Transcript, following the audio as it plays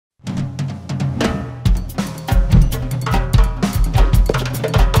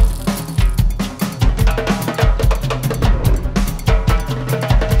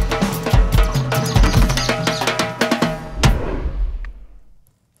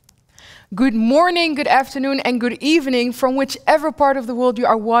Good morning, good afternoon, and good evening from whichever part of the world you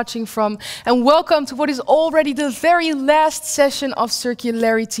are watching from. And welcome to what is already the very last session of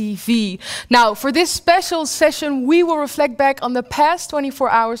CirculariTV. Now, for this special session, we will reflect back on the past 24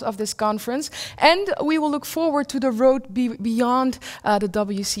 hours of this conference, and we will look forward to the road beyond the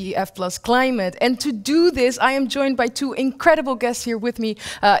WCEF+Climate. And to do this, I am joined by two incredible guests here with me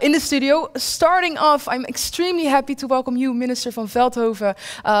in the studio. Starting off, I'm extremely happy to welcome you, Minister van Veldhoven.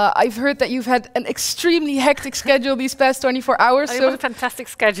 I've heard that you've had an extremely hectic schedule these past 24 hours. It was a fantastic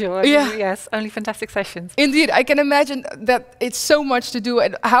schedule. Yeah. Yes, only fantastic sessions. Indeed, I can imagine that it's so much to do.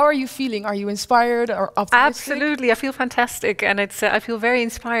 And how are you feeling? Are you inspired or optimistic? Absolutely, I feel fantastic, and I feel very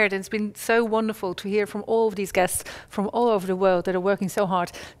inspired. It's been so wonderful to hear from all of these guests from all over the world that are working so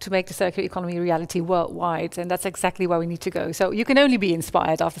hard to make the circular economy a reality worldwide, and that's exactly where we need to go. So you can only be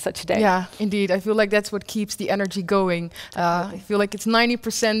inspired after such a day. Yeah, indeed. I feel like that's what keeps the energy going. I feel like it's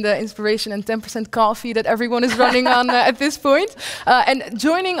 90% inspiration and 10% coffee that everyone is running on at this point. And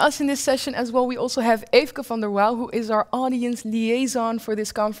joining us in this session as well, we also have Eefke van der Wouw, who is our audience liaison for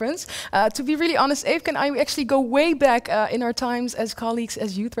this conference. To be really honest, Eefke and I actually go way back in our times as colleagues,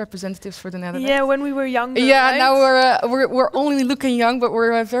 as youth representatives for the Netherlands. Yeah, when we were younger. Yeah, right? now we're only looking young, but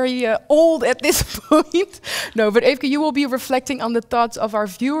we're very old at this point. No, but Eefke, you will be reflecting on the thoughts of our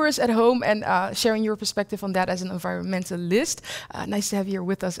viewers at home and sharing your perspective on that as an environmentalist. Nice to have you here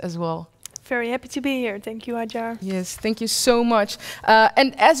with us as well. Very happy to be here. Thank you, Hajar. Yes, thank you so much.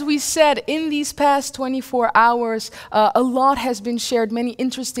 And as we said, in these past 24 hours, a lot has been shared, many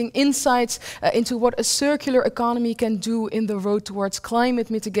interesting insights into what a circular economy can do in the road towards climate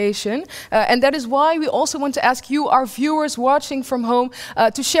mitigation. And that is why we also want to ask you, our viewers watching from home,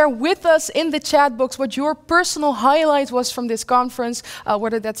 to share with us in the chat box what your personal highlight was from this conference,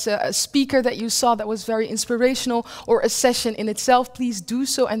 whether that's a speaker that you saw that was very inspirational or a session in itself. Please do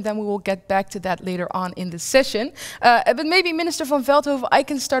so, and then we will get back to that later on in the session. But maybe Minister van Veldhoven, I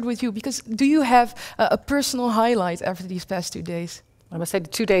can start with you, because do you have a personal highlight after these past 2 days? I must say the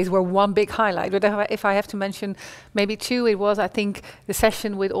 2 days were one big highlight, but if I have to mention maybe two, it was, I think, the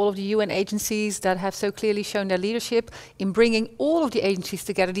session with all of the UN agencies that have so clearly shown their leadership in bringing all of the agencies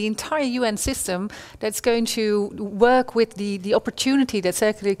together, the entire UN system that's going to work with the opportunity that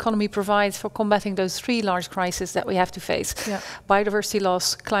circular economy provides for combating those three large crises that we have to face. Yeah. Biodiversity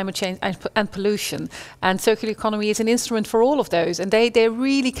loss, climate change and pollution. And circular economy is an instrument for all of those. And they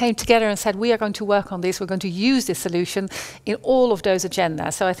really came together and said, we are going to work on this, we're going to use this solution in all of those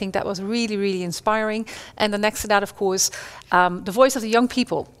agenda. So I think that was really, really inspiring. And the next to that, of course, the voice of the young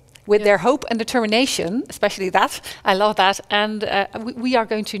people with their hope and determination, especially that. I love that. And we are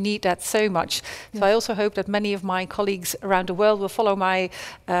going to need that so much. So I also hope that many of my colleagues around the world will follow my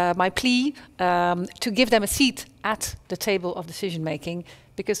plea to give them a seat at the table of decision making,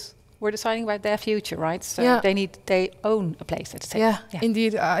 because we're deciding about their future, right? So they own a place at the table. Yeah,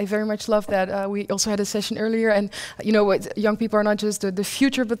 indeed. I very much love that. We also had a session earlier, and you know what? Young people are not just the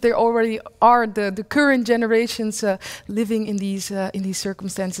future, but they already are the current generations living in these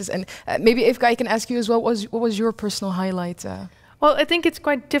circumstances. And maybe Eefke, I can ask you as well. What was your personal highlight? Well, I think it's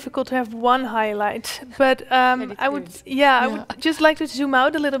quite difficult to have one highlight, but I would just like to zoom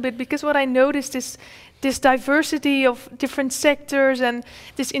out a little bit, because what I noticed is this diversity of different sectors and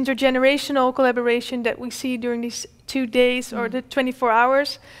this intergenerational collaboration that we see during these 2 days or the 24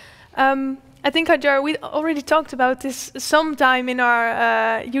 hours. I think, Hajar, we already talked about this sometime in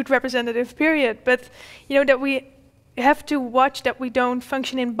our youth representative period, but you know that we have to watch that we don't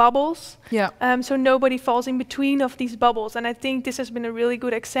function in bubbles, so nobody falls in between of these bubbles. And I think this has been a really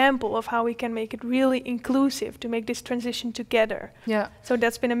good example of how we can make it really inclusive to make this transition together. Yeah. So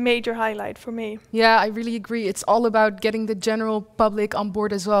that's been a major highlight for me. Yeah, I really agree. It's all about getting the general public on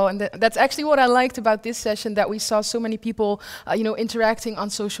board as well. And that's actually what I liked about this session, that we saw so many people, interacting on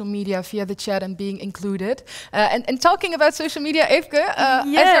social media via the chat and being included. And talking about social media, Eefke,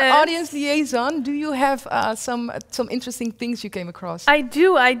 as our audience liaison, do you have some interesting things you came across? I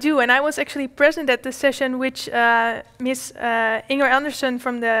do, and I was actually present at the session which Ms. Inger Andersen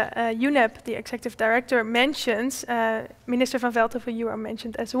from the UNEP, the executive director, mentions. Minister van Veldhoven, you are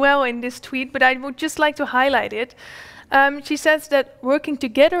mentioned as well in this tweet, but I would just like to highlight it. She says that working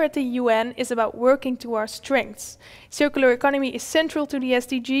together at the UN is about working to our strengths. Circular economy is central to the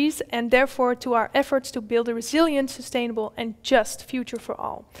SDGs and therefore to our efforts to build a resilient, sustainable and just future for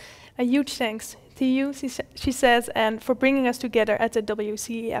all. A huge thanks to you, she says, and for bringing us together at the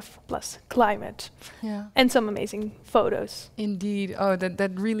WCEF+Climate. Yeah. And some amazing photos. Indeed. Oh,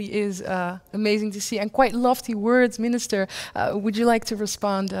 that really is amazing to see, and quite lofty words, Minister. Would you like to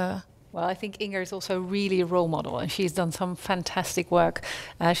respond? Well, I think Inger is also really a role model, and she's done some fantastic work.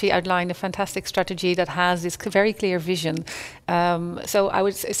 She outlined a fantastic strategy that has this very clear vision. So I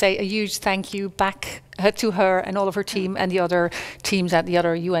would say a huge thank you back to her and all of her team and the other teams at the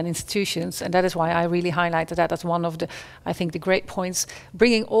other UN institutions. And that is why I really highlighted that as one of the, I think, the great points,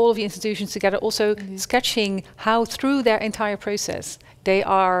 bringing all of the institutions together, also sketching how through their entire process they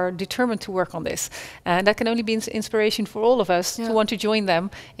are determined to work on this. And that can only be inspiration for all of us to want to join them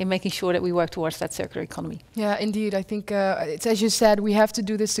in making sure that we work towards that circular economy. Yeah, indeed. I think it's as you said, we have to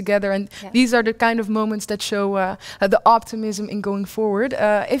do this together. And these are the kind of moments that show the optimism in going forward.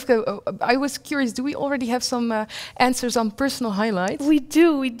 Eefke, I was curious, do we already have some answers on personal highlights? We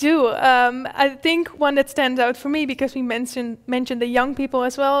do. I think one that stands out for me, because we mentioned the young people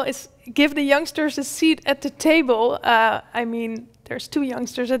as well, is give the youngsters a seat at the table. I mean, there's 2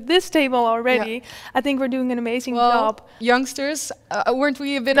 youngsters at this table already. Yeah. I think we're doing an amazing job. Youngsters, weren't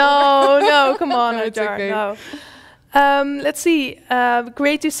we a bit older? No, come on, no, Hajar, no. Let's see.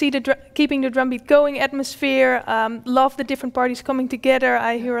 Great to see keeping the drumbeat going atmosphere. Love the different parties coming together.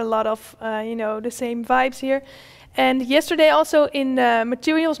 I hear a lot of the same vibes here. And yesterday also in the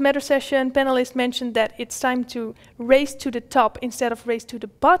Materials Matter session, panelists mentioned that it's time to race to the top instead of race to the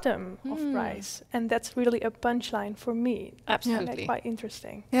bottom of price. And that's really a punchline for me. Absolutely. Quite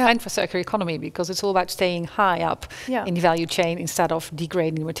interesting. Yeah. And for circular economy, because it's all about staying high up in the value chain instead of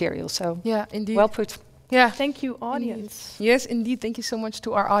degrading materials. So yeah, indeed. Well put. Yeah. Thank you, audience. Indeed. Yes, indeed. Thank you so much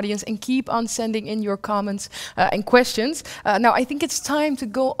to our audience, and keep on sending in your comments and questions. Now, I think it's time to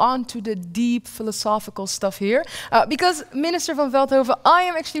go on to the deep philosophical stuff here, because Minister van Veldhoven, I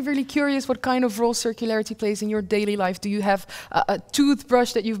am actually really curious what kind of role circularity plays in your daily life. Do you have a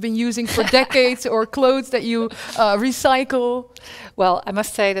toothbrush that you've been using for decades, or clothes that you recycle? Well, I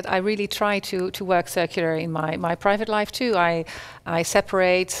must say that I really try to work circular in my private life too. I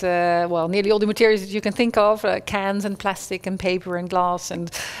separate nearly all the materials that you can think of, cans and plastic and paper and glass, and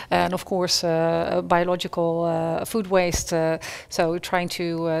of course biological food waste. So trying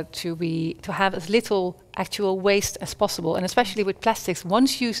to have as little actual waste as possible, and especially with plastics.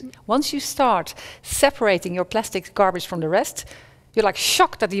 Once you start separating your plastic garbage from the rest, you're like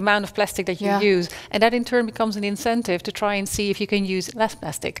shocked at the amount of plastic that you use, and that in turn becomes an incentive to try and see if you can use less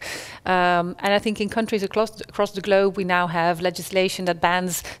plastic. And I think in countries across the globe, we now have legislation that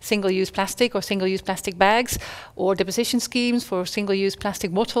bans single-use plastic or single-use plastic bags, or deposition schemes for single-use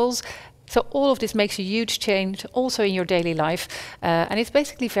plastic bottles. So all of this makes a huge change also in your daily life, and it's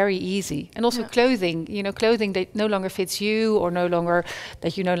basically very easy. And also clothing, clothing that no longer fits you, or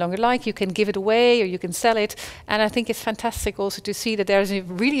that you no longer like, you can give it away or you can sell it. And I think it's fantastic also to see that there's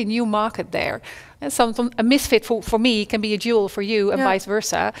really a new market there. And a misfit for me can be a jewel for you, and vice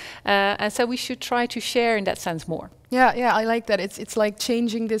versa. And so we should try to share in that sense more. Yeah, I like that. It's like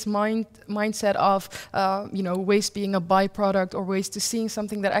changing this mindset of waste being a byproduct, or waste to seeing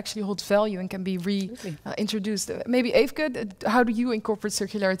something that actually holds value and can be reintroduced. Maybe Eefke, how do you incorporate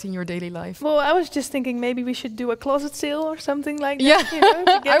circularity in your daily life? Well, I was just thinking maybe we should do a closet sale or something like that.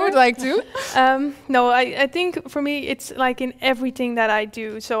 Yeah, I would like to. No, I think for me it's like in everything that I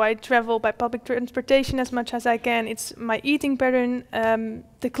do. So I travel by public transportation as much as I can. It's my eating pattern,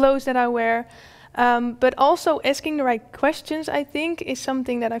 the clothes that I wear. But also asking the right questions, I think, is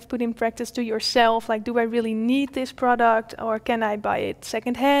something that I've put in practice to yourself. Like, do I really need this product, or can I buy it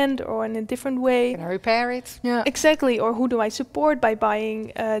secondhand or in a different way? Can I repair it? Yeah, exactly. Or who do I support by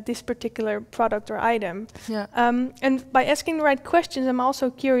buying this particular product or item? Yeah. And by asking the right questions, I'm also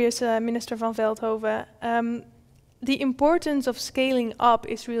curious, Minister van Veldhoven. The importance of scaling up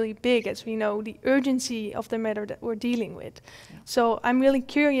is really big, as we know, the urgency of the matter that we're dealing with. Yeah. So I'm really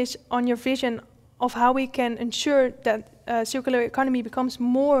curious on your vision of how we can ensure that circular economy becomes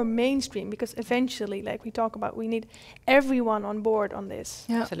more mainstream, because eventually, like we talk about, we need everyone on board on this.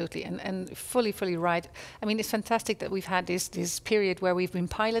 Yeah. Absolutely, and fully right. I mean, it's fantastic that we've had this period where we've been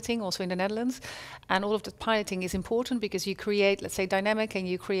piloting also in the Netherlands, and all of that piloting is important because you create, let's say, dynamic, and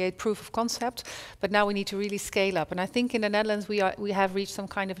you create proof of concept, but now we need to really scale up. And I think in the Netherlands we have reached some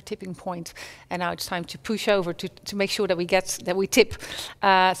kind of a tipping point, and now it's time to push over to make sure that we tip.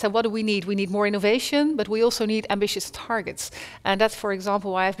 So what do we need? We need more innovation, but we also need ambitious targets. And that's, for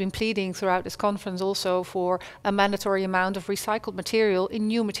example, why I've been pleading throughout this conference also for a mandatory amount of recycled material in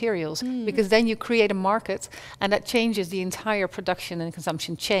new materials, because then you create a market, and that changes the entire production and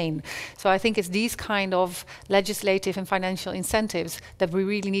consumption chain. So I think it's these kind of legislative and financial incentives that we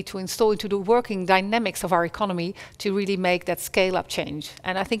really need to install into the working dynamics of our economy to really make that scale-up change.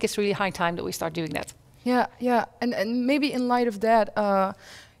 And I think it's really high time that we start doing that. Yeah, and maybe in light of that,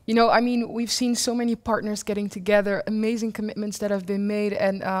 You know, I mean, we've seen so many partners getting together, amazing commitments that have been made,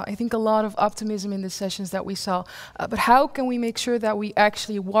 and I think a lot of optimism in the sessions that we saw. But how can we make sure that we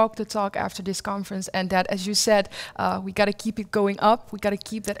actually walk the talk after this conference, and that, as you said, we got to keep it going up, we got to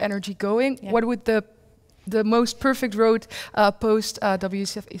keep that energy going? Yeah. What would the most perfect road post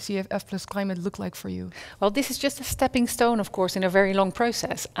WCEF+Climate look like for you? Well, this is just a stepping stone, of course, in a very long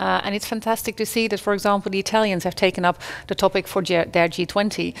process. And it's fantastic to see that, for example, the Italians have taken up the topic for their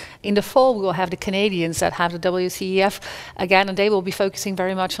G20. In the fall, we will have the Canadians that have the WCEF again, and they will be focusing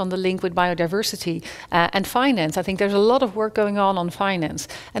very much on the link with biodiversity and finance. I think there's a lot of work going on finance.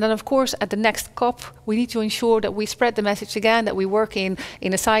 And then, of course, at the next COP, we need to ensure that we spread the message again, that we work in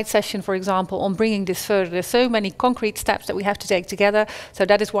a side session, for example, on bringing this further. There's so many concrete steps that we have to take together. So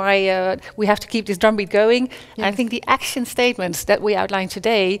that is why we have to keep this drumbeat going. Yes. And I think the action statements that we outlined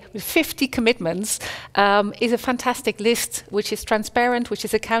today, with 50 commitments, is a fantastic list, which is transparent, which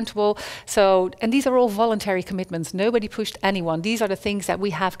is accountable. So, and these are all voluntary commitments. Nobody pushed anyone. These are the things that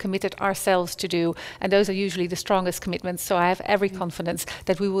we have committed ourselves to do. And those are usually the strongest commitments. So I have every confidence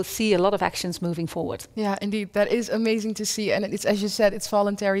that we will see a lot of actions moving forward. Yeah, indeed. That is amazing to see. And it's, as you said, it's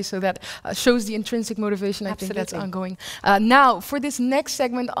voluntary. So that shows the intrinsic motivation. I think that's ongoing. Now, for this next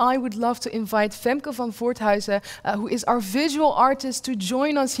segment, I would love to invite Femke van Voorthuizen, who is our visual artist, to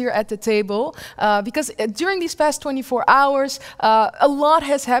join us here at the table. Because during these past 24 hours, a lot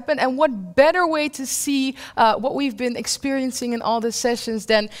has happened. And what better way to see what we've been experiencing in all the sessions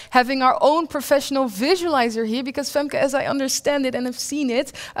than having our own professional visualizer here? Because Femke, as I understand it and have seen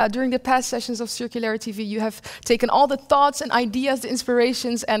it, during the past sessions of CirculariTV, you have taken all the thoughts and ideas, the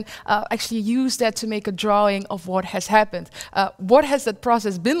inspirations, and actually used that to make a drawing of what has happened. What has that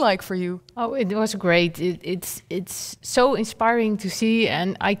process been like for you? Oh, it was great. It's so inspiring to see,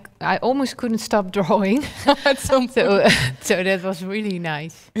 and I almost couldn't stop drawing. So that was really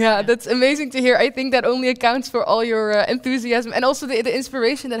nice. Yeah, that's amazing to hear. I think that only accounts for all your enthusiasm and also the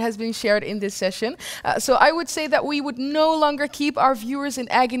inspiration that has been shared in this session. So I would say that we would no longer keep our viewers in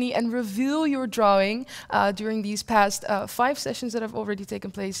agony and reveal your drawing during these past 5 sessions that have already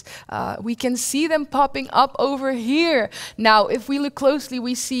taken place. We can see them popping up over here. Now, if we look closely,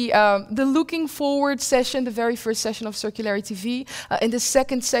 we see the looking forward session, the very first session of CirculariTV. In the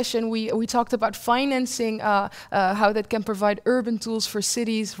second session, we talked about financing, how that can provide urban tools for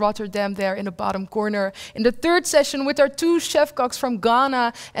cities, Rotterdam there in the bottom corner. In the third session, with our 2 chef cooks from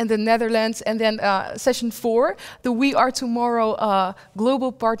Ghana and the Netherlands. And then session 4, the We Are Tomorrow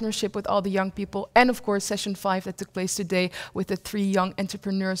global partnership with all the young people. And of course, session 5 that took place today with the 3 young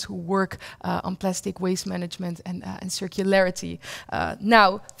entrepreneurs who work on plastic waste management and circularity.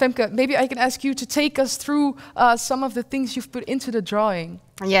 Now, Femke, maybe I can ask you to take us through some of the things you've put into the drawing.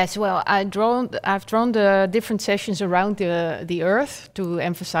 Yes, well, I've drawn the different sessions around the Earth to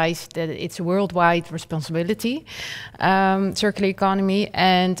emphasize that it's a worldwide responsibility, circular economy,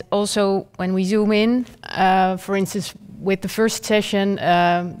 and also when we zoom in, for instance, with the first session,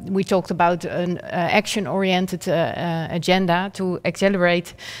 we talked about an action-oriented agenda to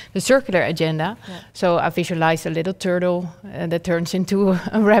accelerate the circular agenda. Yeah. So I visualized a little turtle that turns into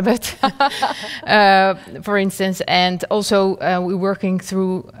a rabbit, for instance. And also we're working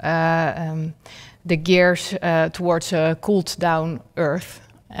through the gears towards a cooled down Earth.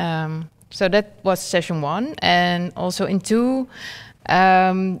 So that was session 1. And also in 2,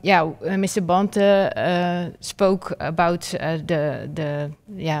 Mr. Bante spoke about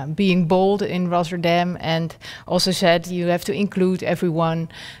being bold in Rotterdam, and also said you have to include everyone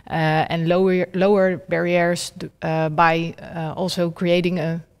and lower barriers by also creating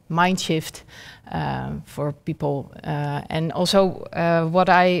a mind shift for people. And also what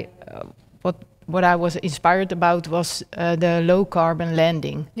I was inspired about was the low carbon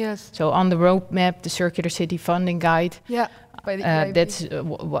landing. Yes. So on the roadmap, the Circular City Funding Guide. Yeah. That's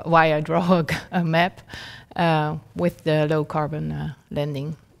why I draw a map with the low carbon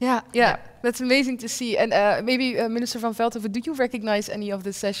landing. Yeah, that's amazing to see. And maybe Minister van Veldhoven, do you recognize any of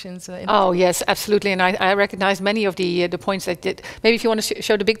the sessions? Oh yes, absolutely. And I recognize many of the points that did. Maybe if you want to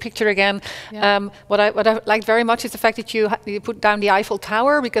show the big picture again. Yeah. What I liked very much is the fact that you put down the Eiffel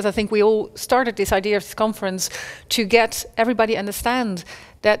Tower, because I think we all started this idea of this conference to get everybody understand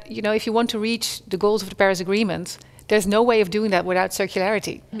that, you know, if you want to reach the goals of the Paris Agreement, there's no way of doing that without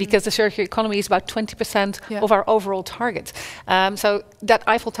circularity, because the circular economy is about 20% of our overall target. So that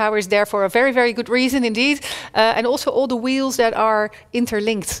Eiffel Tower is there for a very, very good reason indeed. And also all the wheels that are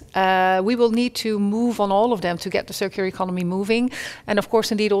interlinked. We will need to move on all of them to get the circular economy moving. And of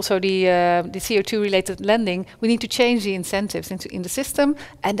course, indeed, also the CO2-related lending. We need to change the incentives in the system,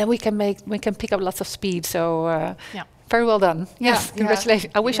 and then we can pick up lots of speed. So Very well done. Yes, Yeah.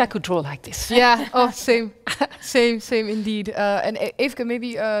 congratulations. I wish I could draw like this. Yeah. Oh, same, same indeed. And Eefke,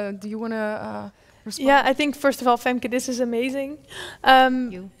 maybe do you want to respond? Yeah, I think first of all, Femke, this is amazing.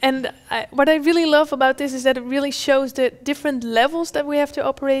 And what I really love about this is that it really shows the different levels that we have to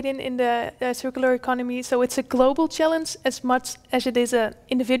operate in the circular economy. So it's a global challenge as much as it is an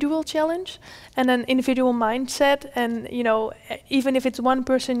individual challenge and an individual mindset. And you know, even if it's one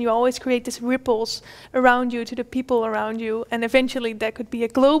person, you always create these ripples around you to the people around you, and eventually that could be a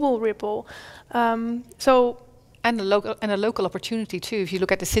global ripple. And a local opportunity too. If you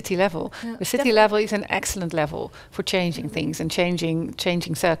look at the city level, the city level is an excellent level for changing things and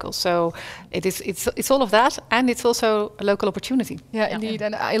changing circles. So it's all of that, and it's also a local opportunity. Yeah, indeed.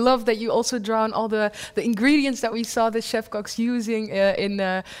 And I love that you also draw on all the ingredients that we saw the chef cooks using in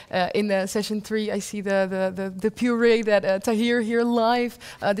session 3. I see the puree that Tahir here live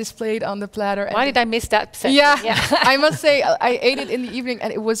displayed on the platter. Why did I miss that session? Yeah, I must say I ate it in the evening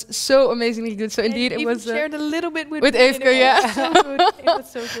and it was so amazingly good. So indeed, it was shared a little bit with Eefke, yeah. So good. It was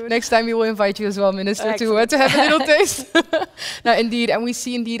so good. Next time we will invite you as well, Minister, to have a little taste. No, indeed, and we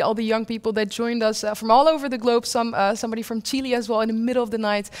see indeed all the young people that joined us from all over the globe. Somebody from Chile as well in the middle of the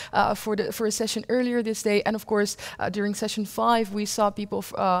night for a session earlier this day, and of course during session 5 we saw people,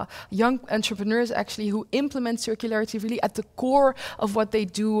 young entrepreneurs actually, who implement circularity really at the core of what they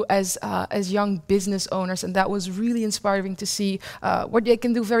do as young business owners, and that was really inspiring to see what they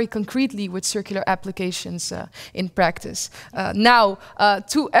can do very concretely with circular applications in practice. Now,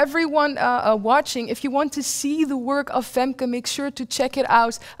 to everyone watching, if you want to see the work of Femke, make sure to check it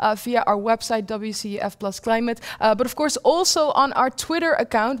out via our website, WCEF+Climate, but of course also on our Twitter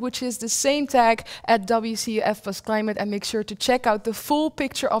account, which is the same tag at WCEF+Climate, and make sure to check out the full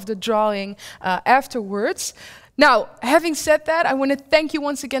picture of the drawing afterwards. Now, having said that, I want to thank you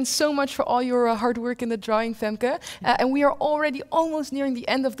once again so much for all your hard work in the drawing, Femke. And we are already almost nearing the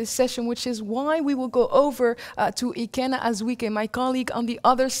end of this session, which is why we will go over to Ikenna Azuike, my colleague on the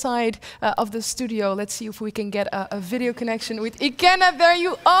other side of the studio. Let's see if we can get a video connection with Ikenna. There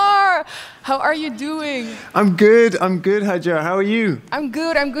you are! How are you doing? I'm good, Hajar. How are you? I'm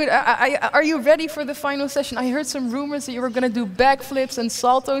good. Are you ready for the final session? I heard some rumors that you were going to do backflips and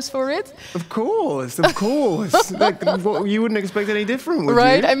saltos for it. Of course. Like, you wouldn't expect any different, would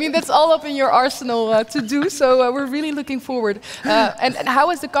right? you? I mean, that's all up in your arsenal to do, so we're really looking forward. And how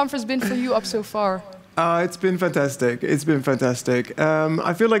has the conference been for you up so far? It's been fantastic.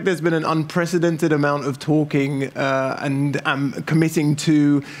 I feel like there's been an unprecedented amount of talking and committing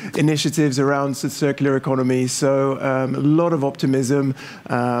to initiatives around the circular economy. So a lot of optimism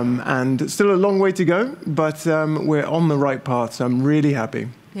and still a long way to go, but we're on the right path, so I'm really happy.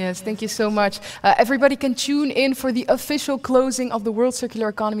 Yes, thank you so much. Everybody can tune in for the official closing of the World Circular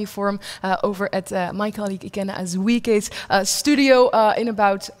Economy Forum over at my colleague Ikenna Azuike's studio in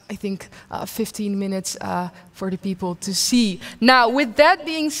about, I think, 15 minutes for the people to see. Now, with that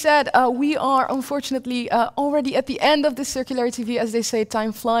being said, we are unfortunately already at the end of the CirculariTV. As they say,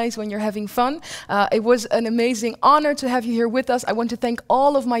 time flies when you're having fun. It was an amazing honor to have you here with us. I want to thank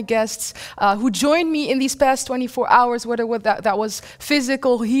all of my guests who joined me in these past 24 hours, whether that was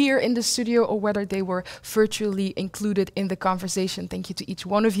physical here in the studio or whether they were virtually included in the conversation. Thank you to each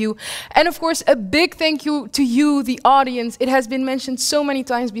one of you. And of course, a big thank you to you, the audience. It has been mentioned so many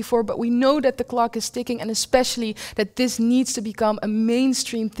times before, but we know that the clock is ticking, and especially that this needs to become a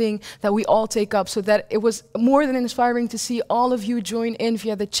mainstream thing that we all take up, so that it was more than inspiring to see all of you join in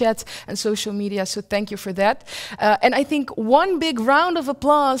via the chat and social media. So thank you for that. And I think one big round of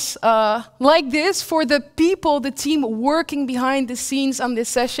applause like this for the people, the team working behind the scenes on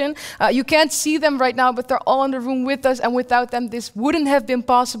this session. You can't see them right now, but they're all in the room with us, and without them this wouldn't have been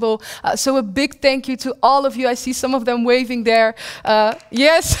possible. So a big thank you to all of you. I see some of them waving there.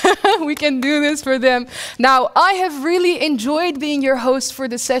 Yes, we can do this for them. Now, I have really enjoyed being your host for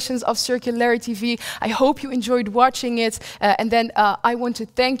the sessions of CirculariTV. I hope you enjoyed watching it, and then I want to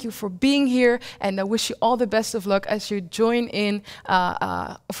thank you for being here, and I wish you all the best of luck as you join in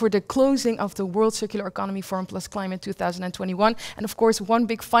for the closing of the World Circular Economy Forum plus Climate 2021. And of course, one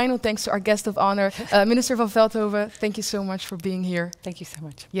big final thanks to our guest of honor, Minister van Veldhoven. Thank you so much for being here. Thank you so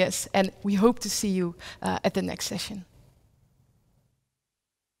much. Yes, and we hope to see you at the next session.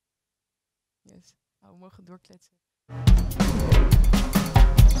 Yes, we mogen doorkletsen.